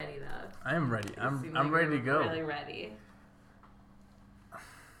I am ready. I'm ready to go. Really ready.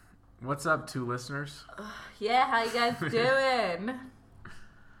 What's up, two listeners? Yeah, how you guys doing?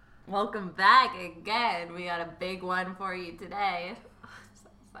 Welcome back again. We got a big one for you today. So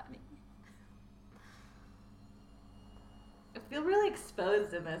funny. I feel really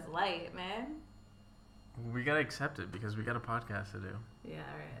exposed in this light, man. We gotta accept it because we got a podcast to do. Yeah,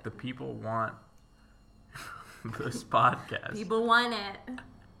 alright. The people want this podcast. People want it.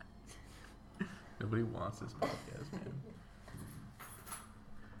 Nobody wants this podcast, man.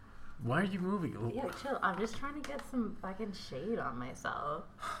 Why are you moving? Yeah, chill. I'm just trying to get some fucking shade on myself.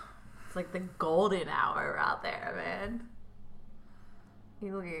 It's like the golden hour out there, man.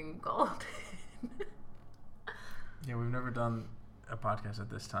 You're looking golden. Yeah, we've never done a podcast at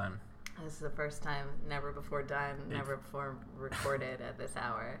this time. This is the first time, never before done, never before recorded at this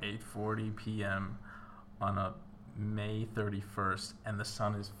hour. 8:40 p.m. on a May 31st, and the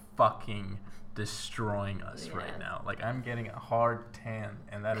sun is fucking destroying us right now. Like, I'm getting a hard tan,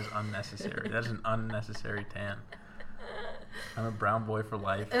 and that is unnecessary. That is an unnecessary tan. I'm a brown boy for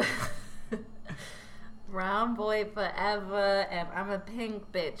life. Brown boy forever, and I'm a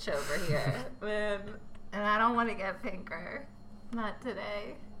pink bitch over here, man. And I don't want to get pinker. Not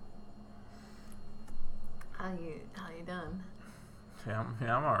today. How you doing? Yeah,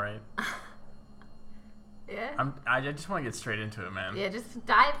 I'm all right. Yeah? I just want to get straight into it, man. Yeah, just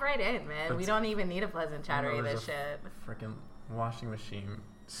dive right in, man. We don't even need a pleasant chattery this shit. Freaking washing machine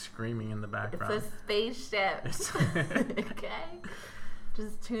screaming in the background. It's a spaceship. Okay?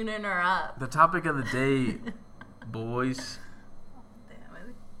 Just tuning her up. The topic of the day, boys,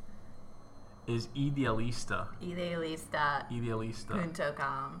 is Idealista. Idealista. Punto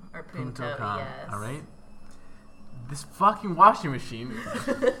com. Or Punto, com. Yes. All right? This fucking washing machine.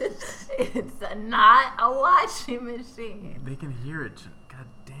 It's not a washing machine. They can hear it. God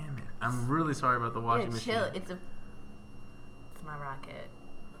damn it. I'm really sorry about the washing machine. Chill. It's my rocket.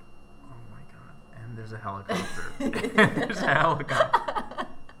 Oh my god. And there's a helicopter. There's a helicopter.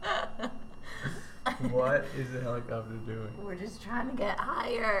 What is the helicopter doing? We're just trying to get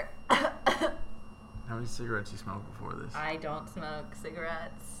higher. How many cigarettes you smoked before this? I don't smoke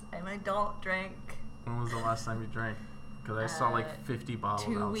cigarettes. And I don't drink. When was the last time you drank? Because I saw like 50 bottles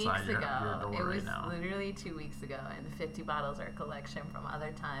 2 outside weeks your ago. door right now. It was literally 2 weeks ago, and the 50 bottles are a collection from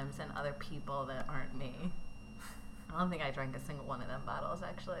other times and other people that aren't me. I don't think I drank a single one of them bottles,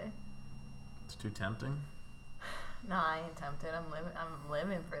 actually. It's too tempting? No, I ain't tempted. I'm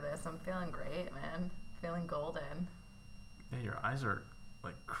living for this. I'm feeling great, man. Feeling golden. Yeah, your eyes are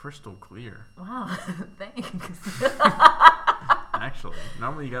like crystal clear. Wow, thanks. Actually,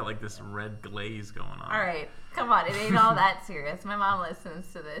 normally you got like this red glaze going on. All right, come on, it ain't all that serious. My mom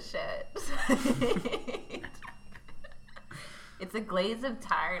listens to this shit. It's a glaze of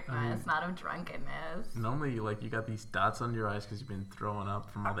tiredness, not of drunkenness. Normally, like, you got these dots under your eyes because you've been throwing up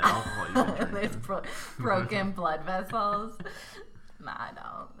from all the alcohol you've been drinking. There's broken blood vessels. Nah, I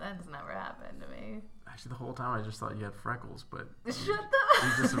don't. That's never happened to me. Actually, the whole time I just thought you had freckles, but Shut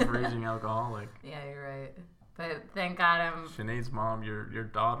you're just a raging alcoholic. Yeah, you're right. But thank God I'm... Sinead's mom, your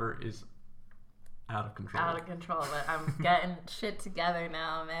daughter is out of control. Out of control, but I'm getting shit together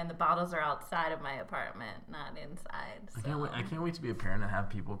now, man. The bottles are outside of my apartment, not inside. So. I can't wait to be a parent and have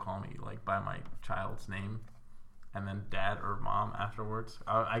people call me like by my child's name, and then dad or mom afterwards.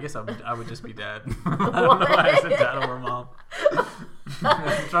 I guess I would just be dad. I don't know why I said dad or mom.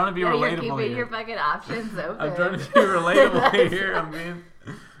 I'm trying to be relatable you're keeping here. Your fucking options open. I'm trying to be relatable here.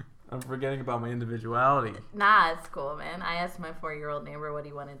 I'm forgetting about my individuality. Nah, it's cool, man. I asked my 4-year-old neighbor what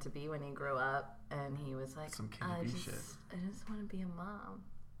he wanted to be when he grew up, and he was like, I just want to be a mom.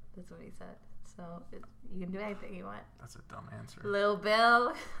 That's what he said. So you can do anything you want. That's a dumb answer. Lil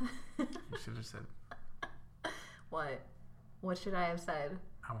Bill. You should have said. What? What should I have said?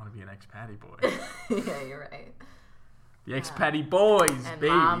 I want to be an ex-patty boy. Yeah, you're right. The ex-patty boys, and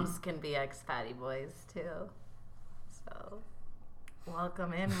baby. Moms can be ex-patty boys, too. So...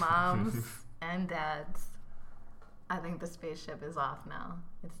 welcome in, moms and dads. I think the spaceship is off now.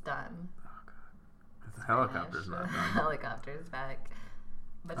 It's done. Oh, God. The helicopter's not done. The helicopter's back.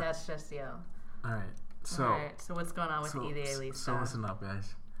 But that's just you. All right. So what's going on with Idealista? So listen up,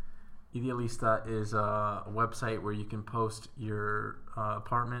 guys. Idealista is a website where you can post your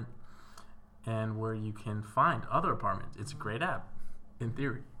apartment and where you can find other apartments. It's a great app, in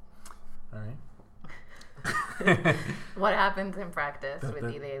theory. All right. What happens in practice with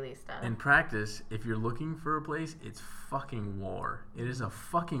Idealista? In practice, if you're looking for a place, it's fucking war. It is a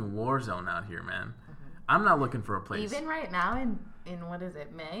fucking war zone out here, man. Mm-hmm. I'm not looking for a place. Even right now in what is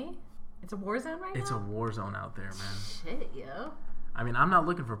it, May? It's a war zone right now? It's a war zone out there, man. Shit, yo. I mean, I'm not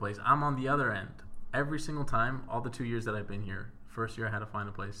looking for a place. I'm on the other end. Every single time, all the 2 years that I've been here, first year I had to find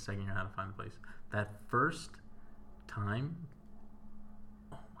a place, second year I had to find a place. That first time,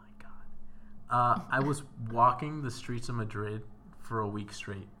 oh my God. I was walking the streets of Madrid for a week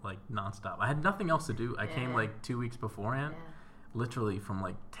straight, like nonstop. I had nothing else to do. I came like 2 weeks beforehand, literally from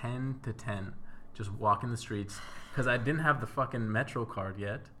like 10 to 10, just walking the streets because I didn't have the fucking Metro card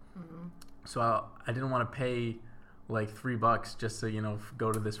yet. Mm-hmm. So I didn't want to pay like $3 just to, go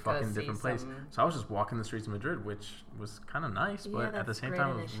to this fucking different place. So I was just walking the streets of Madrid, which was kind of nice, but at the same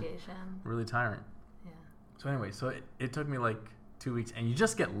time it was really tiring. Yeah. So anyway, so it took me like 2 weeks, and you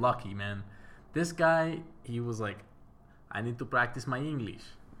just get lucky, man. This guy, he was like, I need to practice my English.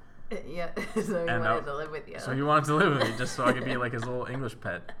 Yeah, so he wanted to live with you. So he wanted to live with me just so I could be like his little English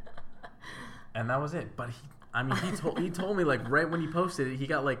pet. And that was it. But he told me like right when he posted it, he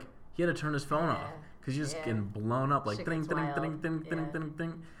had to turn his phone off. Because you're just getting blown up, like, ding, ding, ding, ding, ding, ding,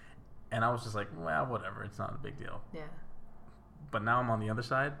 ding. And I was just like, well, whatever. It's not a big deal. Yeah. But now I'm on the other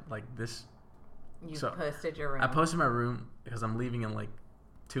side. Like, this. You posted your room. I posted my room because I'm leaving in, like,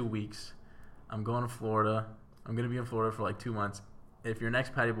 2 weeks. I'm going to Florida. I'm going to be in Florida for, like, 2 months. If you're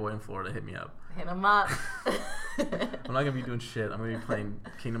next Patty Boy in Florida, hit me up. Hit him up. I'm not going to be doing shit. I'm going to be playing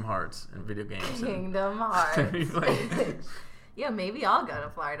Kingdom Hearts and video games. Kingdom Hearts. Yeah, maybe I'll go to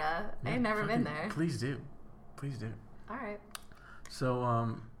Florida. I ain't never been there. Please do. All right. So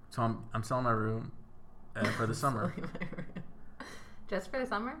I'm selling my room for the summer. Just for the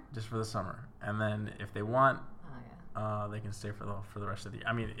summer? Just for the summer, and then if they want, they can stay for the rest of the year.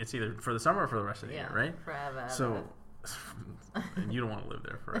 I mean, it's either for the summer or for the rest of the year, right? Forever. So, and you don't want to live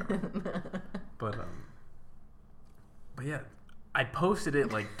there forever. But yeah, I posted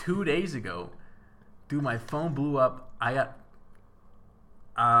it like 2 days ago. Dude, my phone blew up. I got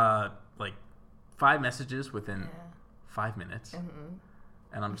like 5 messages within 5 minutes. Mm-hmm.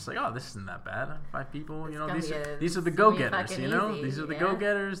 And I'm just like, oh, this isn't that bad. 5 people, these are the go-getters, easy. These are the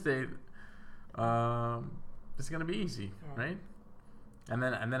go-getters. This is going to be easy, right? And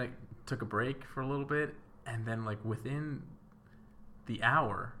then it took a break for a little bit, and then like within the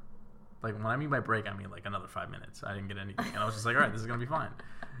hour, like when I mean by break, I mean like another 5 minutes. I didn't get anything. And I was just like, all right, this is going to be fine.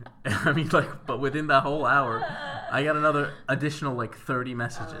 I mean, like, but within that whole hour, I got another additional like 30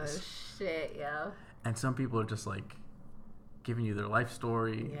 messages. Oh shit, yo. And some people are just like giving you their life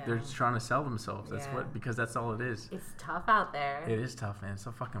story. Yeah. They're just trying to sell themselves. Because that's all it is. It's tough out there. It is tough, man. It's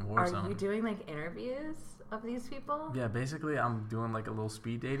a fucking war zone. Are you doing like interviews of these people? Yeah, basically, I'm doing like a little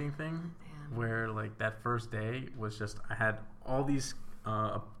speed dating thing. Damn. Where like that first day was just I had all these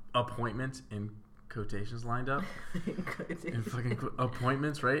appointments in quotations lined up. In fucking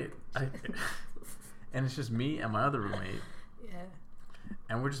appointments, right? And it's just me and my other roommate. Yeah.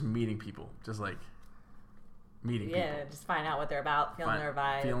 And we're just meeting people, just like meeting people. Yeah, just find out what they're about, feeling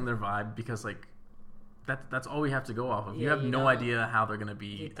their vibe, because like that's all we have to go off of. You have no idea how they're gonna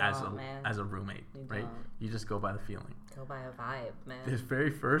be as a roommate, right? You just go by the feeling. Go by a vibe, man. This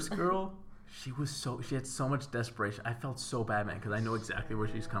very first girl, she had so much desperation. I felt so bad, man, because I know exactly where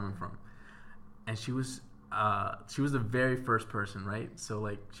she's coming from. And she was the very first person, right? So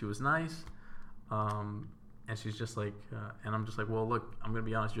like she was nice, and she's just like, and I'm just like, well, look, I'm gonna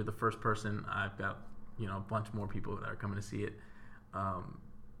be honest, you're the first person. I've got a bunch more people that are coming to see it,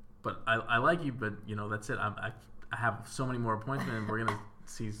 but I like you, but that's it. I have so many more appointments, and we're gonna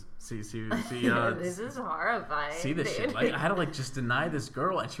see. This is horrifying. See this shit? Like I had to like just deny this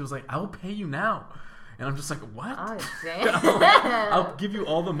girl, and she was like, I will pay you now. And I'm just like, what? Oh, damn. I'll give you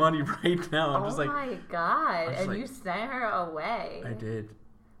all the money right now. I'm just like, oh my God. And you sent her away. I did.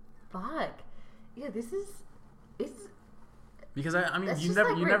 Fuck. Yeah, it's because I mean you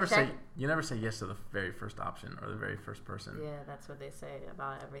never say yes to the very first option or the very first person. Yeah, that's what they say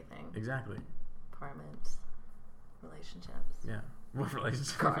about everything. Exactly. Apartments, relationships. Yeah. What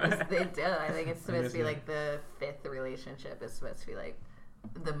relationship? Of course, they do. I think it's supposed to be like the 5th relationship is supposed to be like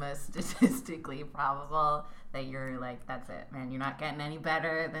the most statistically probable that you're like, that's it, man. You're not getting any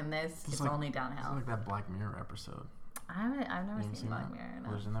better than this. It's like, only downhill. It's like that Black Mirror episode. I've never seen Black Mirror. No.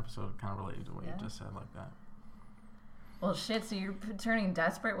 Well, there's an episode kind of related to what you just said, like that. Well, shit. So you're turning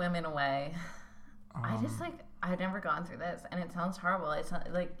desperate women away. I've never gone through this, and it sounds horrible. It's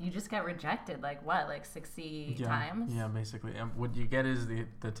not, like you just get rejected. Like what? Like 60 times? Yeah, basically. And what you get is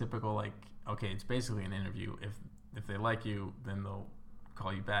the typical like, okay, it's basically an interview. If they like you, then they'll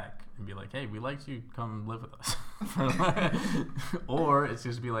call you back and be like, hey, we liked you, come live with us. Or it's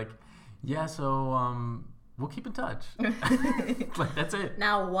just be like, yeah, so we'll keep in touch. Like that's it.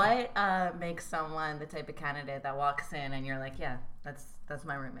 Now what makes someone the type of candidate that walks in and you're like, yeah, that's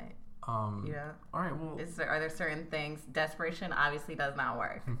my roommate? Yeah. All right. Well, are there certain things? Desperation obviously does not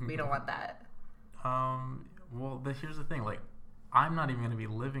work. We don't want that. Well, here's the thing. Like, I'm not even going to be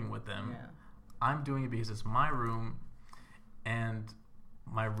living with them. Yeah. I'm doing it because it's my room, and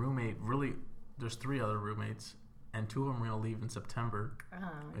my roommate. Really, there's 3 other roommates, and 2 of them are going to leave in September.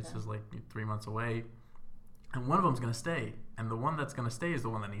 This is like 3 months away, and one of them's going to stay, and the one that's going to stay is the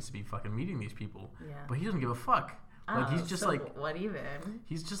one that needs to be fucking meeting these people. Yeah. But he doesn't give a fuck. Like, he's just like, what even?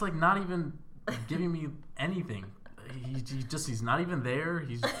 He's just like not even giving me anything. He's not even there.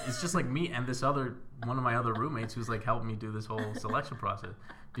 It's just like me and this one of my other roommates who's like helping me do this whole selection process.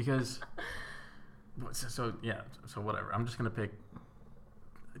 Because so whatever. I'm just gonna pick.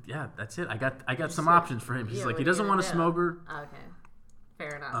 Yeah, that's it. I got some options for him. He's like, he doesn't want a smoker. Okay,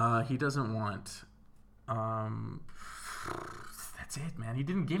 fair enough. He doesn't want. That's it, man. He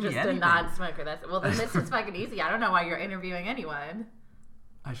didn't give me anything. Just a non-smoker. Then this is fucking easy. I don't know why you're interviewing anyone.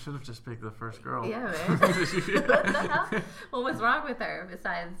 I should have just picked the first girl. Yeah, man. What the hell? What was wrong with her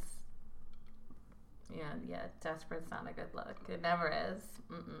besides? Yeah. Desperate's not a good look. It never is.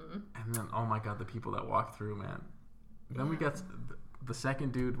 Mm-mm. And then, oh my god, the people that walked through, man. Then we got the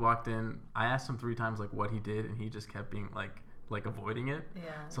second dude walked in. I asked him 3 times like what he did, and he just kept being like avoiding it.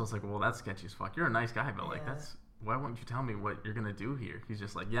 Yeah. So I was like, well, that's sketchy as fuck. You're a nice guy, but like that's. Why won't you tell me what you're gonna do here? He's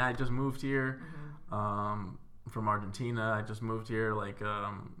just like, yeah, I just moved here, from Argentina. I just moved here. Like,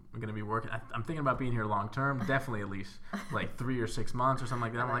 I'm gonna be working. I'm thinking about being here long term. Definitely at least like 3 or 6 months or something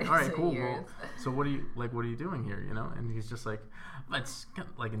like that. I'm like, all right, cool. Well, so what are you doing here? You know? And he's just like, it's kind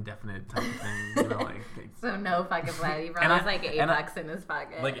of like indefinite type of thing. You know, like so no fucking plan. He probably has like $8 in his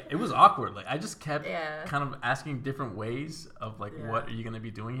pocket. Like it was awkward. Like I just kept Yeah. kind of asking different ways of like, what are you gonna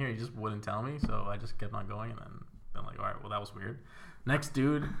be doing here? He just wouldn't tell me, so I just kept on going, and then been like, all right, well that was weird. Next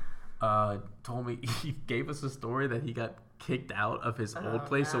dude told me he gave us a story that he got kicked out of his old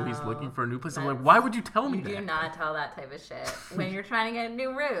place, so he's looking for a new place. I'm like, why would you tell me that? Do not tell that type of shit when you're trying to get a new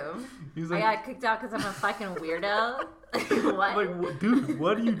room. He's like, I got kicked out because I'm a fucking weirdo. What? Like, dude,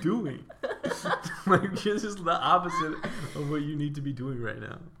 what are you doing? Like, this is the opposite of what you need to be doing right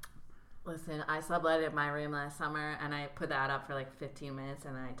now. Listen, I subletted in my room last summer, and I put that up for like 15 minutes,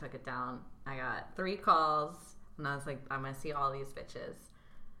 and then I took it down. I got 3 calls, and I was like, I'm gonna see all these bitches.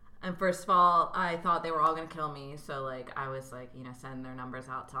 And first of all, I thought they were all gonna kill me, so like I was like, sending their numbers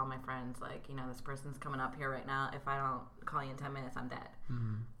out to all my friends, like, this person's coming up here right now. If I don't call you in 10 minutes, I'm dead.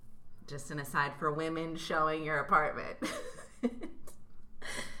 Mm-hmm. Just an aside for women showing your apartment.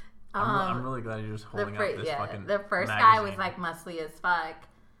 I'm really glad you're just holding up this fucking The first magazine. guy was like muscly as fuck.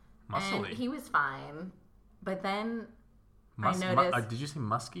 Muscly? And he was fine. But then I noticed... did you say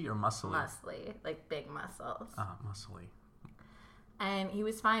musky or muscly? Muscly. Like big muscles. Muscly. And he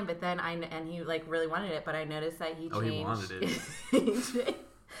was fine, but then he like really wanted it, but I noticed that he changed... he wanted it.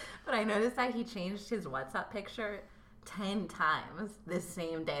 But I noticed that he changed his WhatsApp picture 10 times the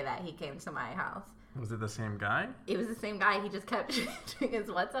same day that he came to my house. Was it the same guy? It was the same guy. He just kept changing his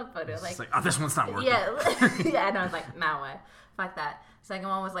WhatsApp photo. It's like, oh, this one's not working. Yeah, and I was like, nah, what? Fuck that. Second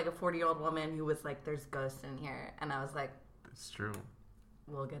one was like a 40-year-old woman who was like, there's ghosts in here. And I was like... It's true.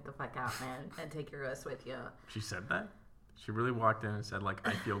 We'll get the fuck out, man, and take your ghost with you. She said that? She really walked in and said, like,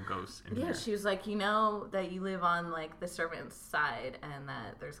 I feel ghosts in here. Yeah, she was like, that you live on, like, the servant's side and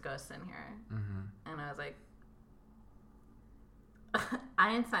that there's ghosts in here. Mm-hmm. And I was like... I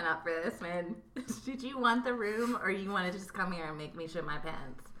didn't sign up for this, man. Did you want the room or you want to just come here and make me shit my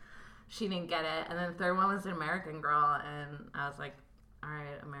pants? She didn't get it. And then the third one was an American girl, and I was like, all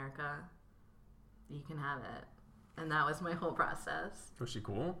right, America, you can have it. And that was my whole process. Was she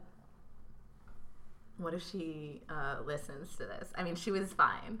cool? What if she listens to this? I mean, she was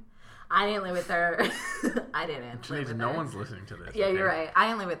fine. I didn't live with her. I didn't. No one's listening to this. Yeah, okay? You're right. I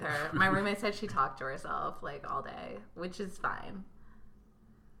didn't live with her. My roommate said she talked to herself like all day, which is fine.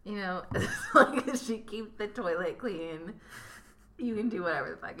 As long as she keeps the toilet clean, you can do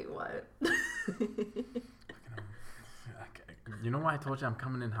whatever the fuck you want. You know why I told you I'm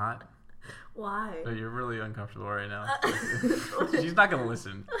coming in hot? Why? No, you're really uncomfortable right now. She's not going to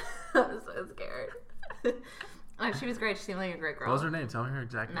listen. I'm so scared. She was great. She seemed like a great girl. What was her name? Tell me her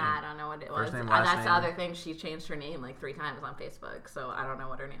exact name. Nah, I don't know what it was. First name, last name? That's the other thing. She changed her name like 3 times on Facebook, so I don't know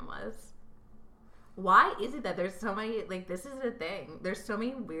what her name was. Why is it that there's so many, like, this is the thing. There's so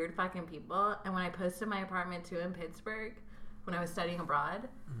many weird fucking people. And when I posted my apartment too in Pittsburgh, when I was studying abroad,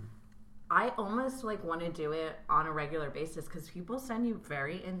 I almost, like, want to do it on a regular basis because people send you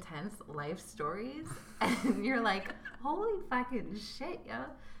very intense life stories. And you're like, holy fucking shit, yo.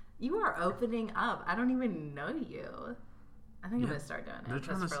 You are opening up. I don't even know you. I think I'm gonna start doing it. They're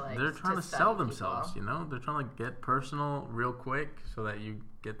trying to sell themselves, you know? They're trying to get personal real quick so that you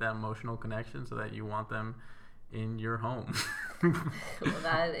get that emotional connection so that you want them in your home. Well,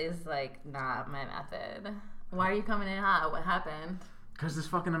 that is like not my method. Why are you coming in hot? What happened? Because this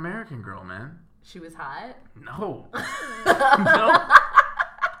fucking American girl, man. She was hot? No. No.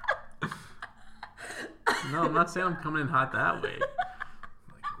 No, I'm not saying I'm coming in hot that way.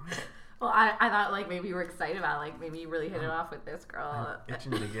 Well, I thought like maybe you were excited about it. Like maybe you really hit it off with this girl. I'm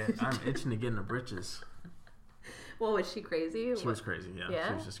itching to get in the britches. Well, was she crazy? She was crazy, yeah.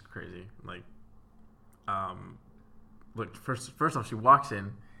 She was just crazy. Like, look, first off, she walks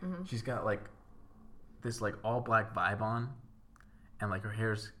in. Mm-hmm. She's got like this like all black vibe on, and like her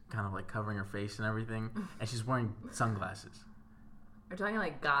hair's kind of like covering her face and everything, and she's wearing sunglasses. Are you talking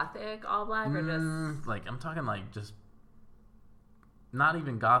like gothic all black or just like I'm talking like just not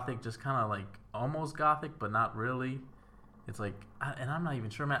even gothic, just kind of like almost gothic, but not really. It's like, and I'm not even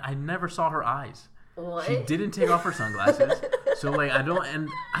sure, man. I never saw her eyes. What? She didn't take off her sunglasses. So like and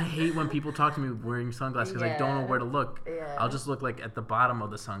I hate when people talk to me wearing sunglasses because I don't know where to look. Yeah. I'll just look like at the bottom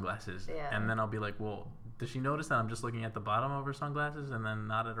of the sunglasses, and then I'll be like, well, does she notice that I'm just looking at the bottom of her sunglasses and then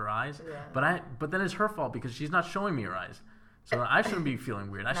not at her eyes? Yeah. But then it's her fault because she's not showing me her eyes. So I shouldn't be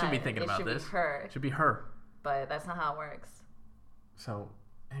feeling weird. I shouldn't be thinking about this. It should be her. But that's not how it works. So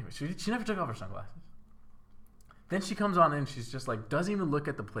anyway, she never took off her sunglasses. Then she comes on in, she's just like, doesn't even look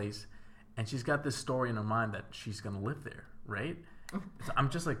at the place, and she's got this story in her mind that she's gonna live there, right? So I'm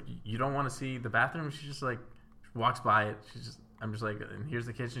just like, you don't want to see the bathroom? She just like walks by it. I'm just like, and here's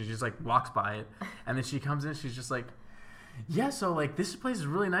the kitchen. She just like walks by it, and then she comes in. She's just like, yeah, so like this place is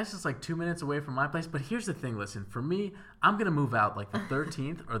really nice. It's like 2 minutes away from my place. But here's the thing. Listen, for me, I'm gonna move out like the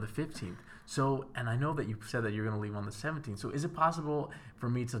 13th or the 15th. So, and I know that you said that you're gonna leave on the 17th. So, is it possible for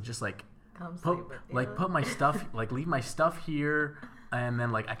me to just like put my stuff, like leave my stuff here, and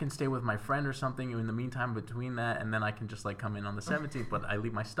then like I can stay with my friend or something in the meantime between that, and then I can just like come in on the 17th, but I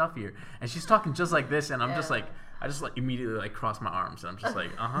leave my stuff here. And she's talking just like this, and I'm just like, I just like immediately like cross my arms, and I'm just like,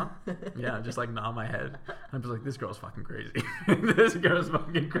 yeah, just like nod my head. I'm just like, this girl's fucking crazy. This girl's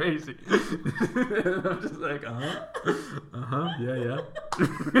fucking crazy. I'm just like, yeah.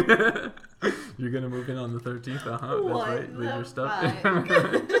 You're gonna move in on the 13th, that's right. Leave your stuff.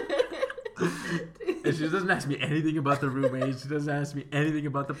 And she doesn't ask me anything about the roommate. She doesn't ask me anything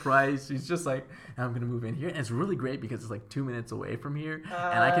about the price. She's just like, I'm gonna move in here, and it's really great because it's like 2 minutes away from here,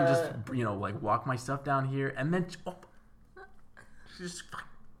 and I can just like walk my stuff down here, and then she's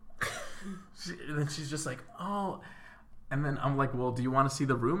just like, oh, and then I'm like, well, do you want to see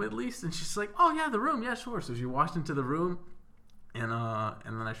the room at least? And she's like, oh yeah, the room, yeah, sure. So she walks into the room, and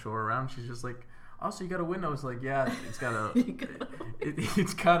then I show her around. She's just like, oh, so you got a window? It's like, yeah, it's got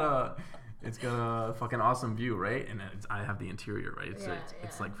a fucking awesome view, right? And I have the interior, right?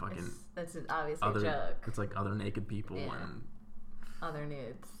 It's like fucking. That's obviously a joke. It's like other naked people and other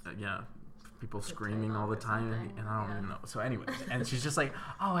nudes. People screaming all the time, and I don't even know. So, anyways, and she's just like,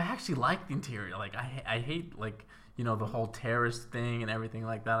 oh, I actually like the interior. Like, I hate like the whole terrace thing and everything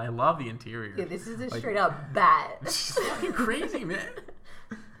like that. I love the interior. Yeah, this is a straight up bat. She's fucking crazy, man.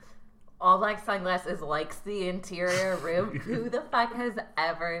 All Black Sunglasses likes the interior room. Who the fuck has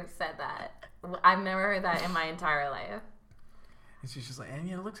ever said that? I've never heard that in my entire life. And she's just like, and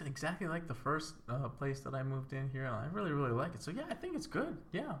it looks exactly like the first place that I moved in here, and I really, really like it. So yeah, I think it's good.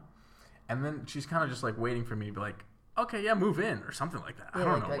 Yeah. And then she's kind of just like waiting for me to be like, okay, yeah, move in or something like that. I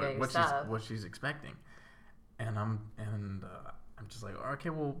don't know what she's expecting. And I'm just like, okay,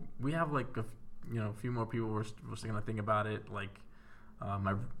 well, we have like a few more people. We're still gonna think about it. Like,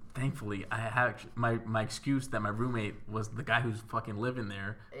 thankfully, I had my excuse that my roommate was the guy who's fucking living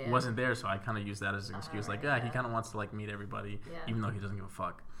there wasn't there, so I kind of used that as an excuse. He kind of wants to like meet everybody, even though he doesn't give a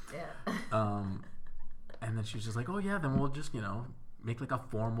fuck. Yeah. And then she's just like, oh yeah, then we'll just make like a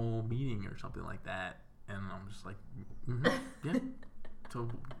formal meeting or something like that. And I'm just like, yeah. So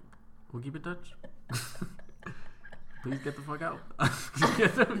we'll keep in touch. Please get the fuck out.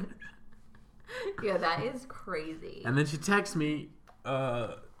 Yeah, that is crazy. And then she texts me.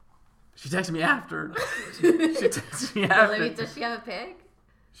 She texted me after. She texted me after. Does she have a pic?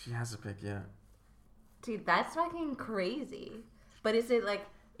 She has a pic, yeah. Dude, that's fucking crazy. But is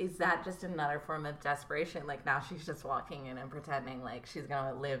that just another form of desperation? Like now she's just walking in and pretending like she's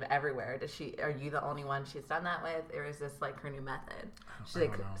gonna live everywhere. Are you the only one she's done that with, or is this like her new method? She's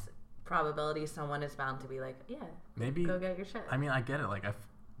like, probability someone is bound to be like, yeah, maybe go get your shit. I mean, I get it. Like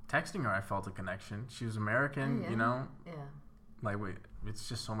texting her, I felt a connection. She was American, Yeah. Like, it's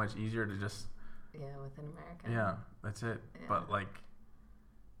just so much easier to just... Yeah, with an American. Yeah, that's it. Yeah. But, like...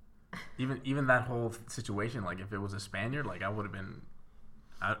 even that whole situation, like if it was a Spaniard, like I would have been,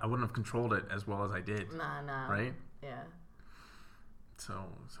 I wouldn't have controlled it as well as I did. Nah. Right? Yeah. So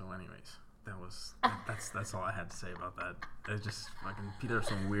anyways, that's all I had to say about that. It's just fucking, there are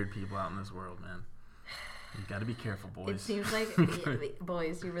some weird people out in this world, man. You got to be careful, boys. It seems like,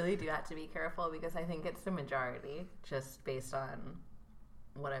 boys, you really do have to be careful because I think it's the majority, just based on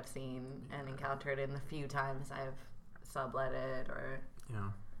what I've seen and encountered in the few times I've subletted or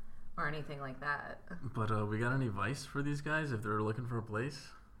anything like that. But we got any advice for these guys if they're looking for a place?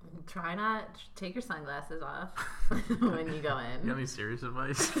 Try not take your sunglasses off when you go in. You got any serious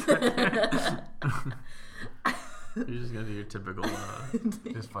advice? You're just gonna do your typical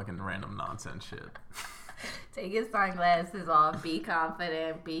just fucking random nonsense shit. Take your sunglasses off, be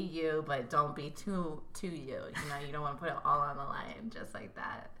confident, be you, but don't be too you. You know, you don't want to put it all on the line just like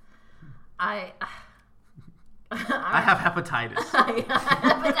that. I have hepatitis.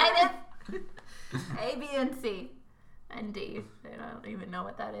 Hepatitis A, B, and C. And D. I don't even know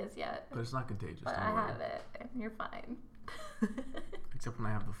what that is yet. But it's not contagious. But I have it, and you're fine. Except when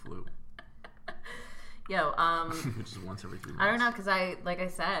I have the flu. Yo, which is once every 3 months. I don't know, because like I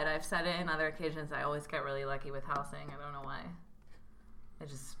said, I've said it in other occasions, I always get really lucky with housing. I don't know why. I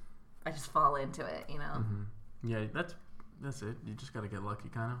just fall into it, you know? Mm-hmm. Yeah, that's it. You just gotta get lucky,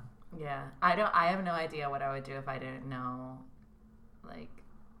 kind of. Yeah. I have no idea what I would do if I didn't know, like,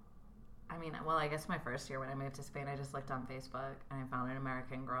 I mean, well, I guess my first year when I moved to Spain, I just looked on Facebook and I found an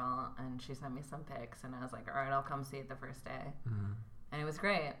American girl and she sent me some pics and I was like, all right, I'll come see it the first day. Mm-hmm. And it was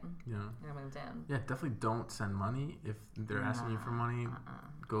great. Yeah. And I moved in. Yeah, definitely don't send money if they're asking you for money.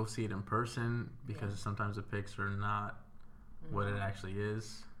 Go see it in person because sometimes the pics are not what it actually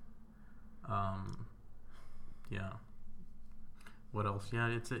is. Yeah. What else? Yeah,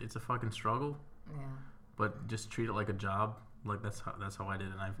 it's a fucking struggle. Yeah. But just treat it like a job. Like that's how I did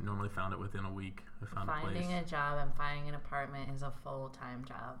it. And I've normally found it within a week. I found a place. Finding a job and finding an apartment is a full-time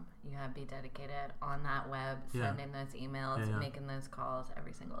job. You have to be dedicated on that web, sending those emails, making those calls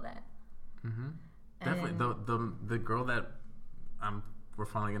every single day. Mm-hmm. Definitely. The girl that we're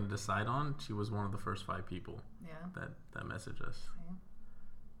finally going to decide on, she was one of the first 5 people that messaged us.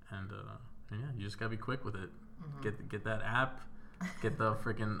 Yeah. And yeah, you just got to be quick with it. Mm-hmm. Get that app. Get the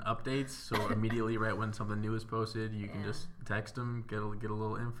freaking updates, so immediately right when something new is posted, you can just text them, get a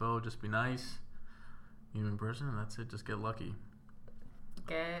little info, just be nice. You in person, and that's it. Just get lucky.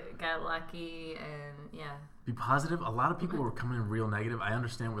 Get lucky, and be positive. A lot of people were coming in real negative. I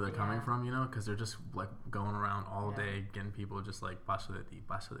understand where they're coming from, you know, because they're just like going around all day getting people just like paso de ti.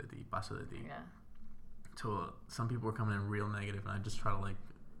 Yeah. So some people were coming in real negative, and I just try to like,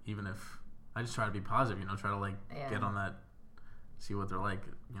 even if I just try to be positive, you know, try to like get on that. See what they're like,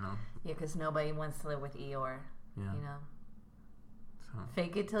 you know? Yeah, because nobody wants to live with Eeyore, you know? So.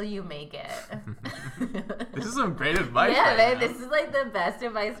 Fake it till you make it. This is some great advice. Yeah, man, this is like the best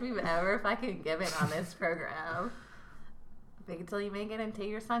advice we've ever fucking given on this program. Fake it till you make it and take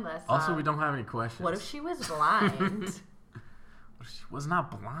your sunglasses off. Also, we don't have any questions. What if she was blind? She was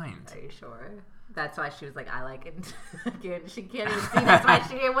not blind. Are you sure? That's why she was like, I like it. She can't even see. That's why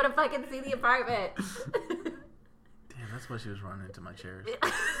she didn't want to fucking see the apartment. That's why she was running into my chairs.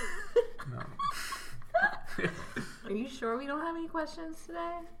 No. Are you sure we don't have any questions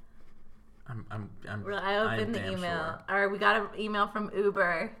today? I opened the email. Sure. All right, we got an email from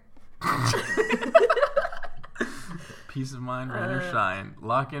Uber. Peace of mind, rain or shine.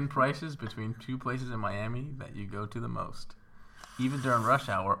 Lock in prices between 2 places in Miami that you go to the most. Even during rush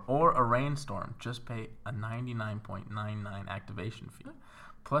hour or a rainstorm, just pay a $99.99 activation fee.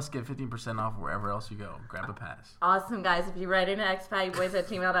 Plus, get 15% off wherever else you go. Grab a pass. Awesome, guys. If you write into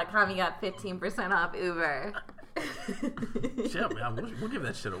expatboys@gmail.com, you got 15% off Uber. Shit, man, we'll give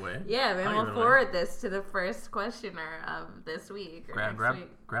that shit away. Yeah, man. We'll forward this to the first questioner of this week or next week.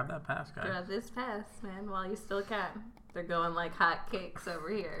 Grab that pass, guys. Grab this pass, man, while you still can. They're going like hot cakes over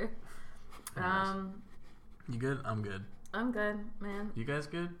here. You good? I'm good. I'm good, man. You guys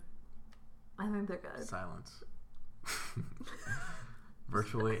good? I think they're good. Silence.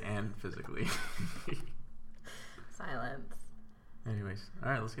 Virtually and physically. Silence. Anyways, all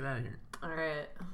right, let's get out of here. All right.